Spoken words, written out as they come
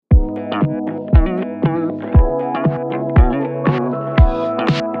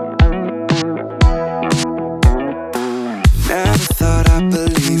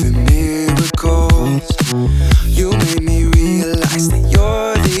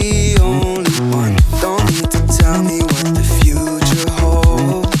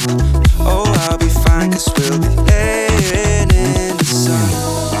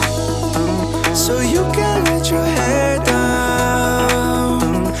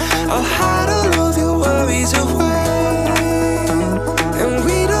I'll hide all of your worries away, and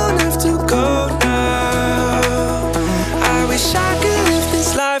we don't have to go now. I wish I could live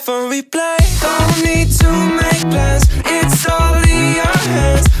this life on replay. Don't need to make plans, it's all in your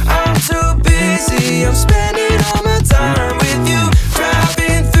hands. I'm too busy, I'm spending all my time with you.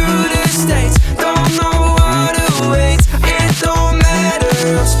 Driving through the states, don't know what awaits. It don't matter,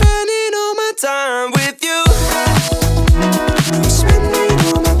 I'm spending all my time with you. I'm spending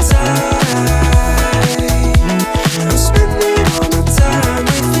all my time. I'm spending all my time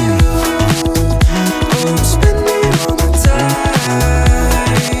with you. Oh, I'm spending all my time.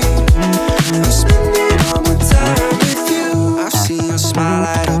 I'm spending all my time with you. I've seen your smile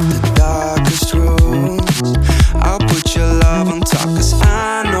light up the darkest rooms. I'll put your love on top, 'cause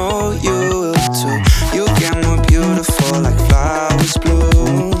I know you will too. You get more beautiful like flowers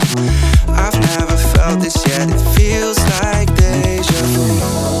bloom. I've never felt this yet, it feels like deja vu.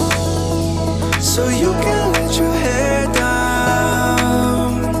 So you can let your hair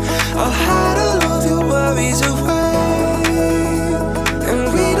down, I'll hide all of your worries away, and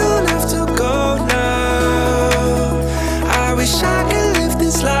we don't have to go now. I wish I could live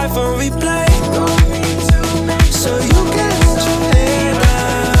this life on replay. So you can let your hair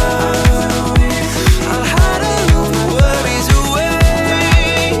down, I'll hide all of your worries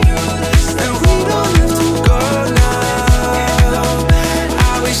away, and we don't have to go now.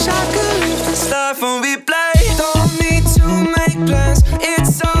 I wish I could live this life on replay. Don't need to make plans,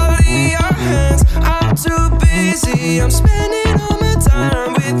 it's all in your hands. I'm too busy, I'm spending all my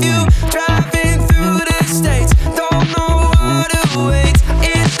time with you. Driving through the states, don't know what awaits.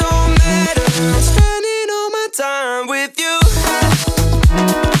 It don't matter, I'm spending all my time with you.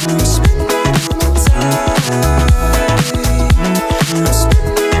 I'm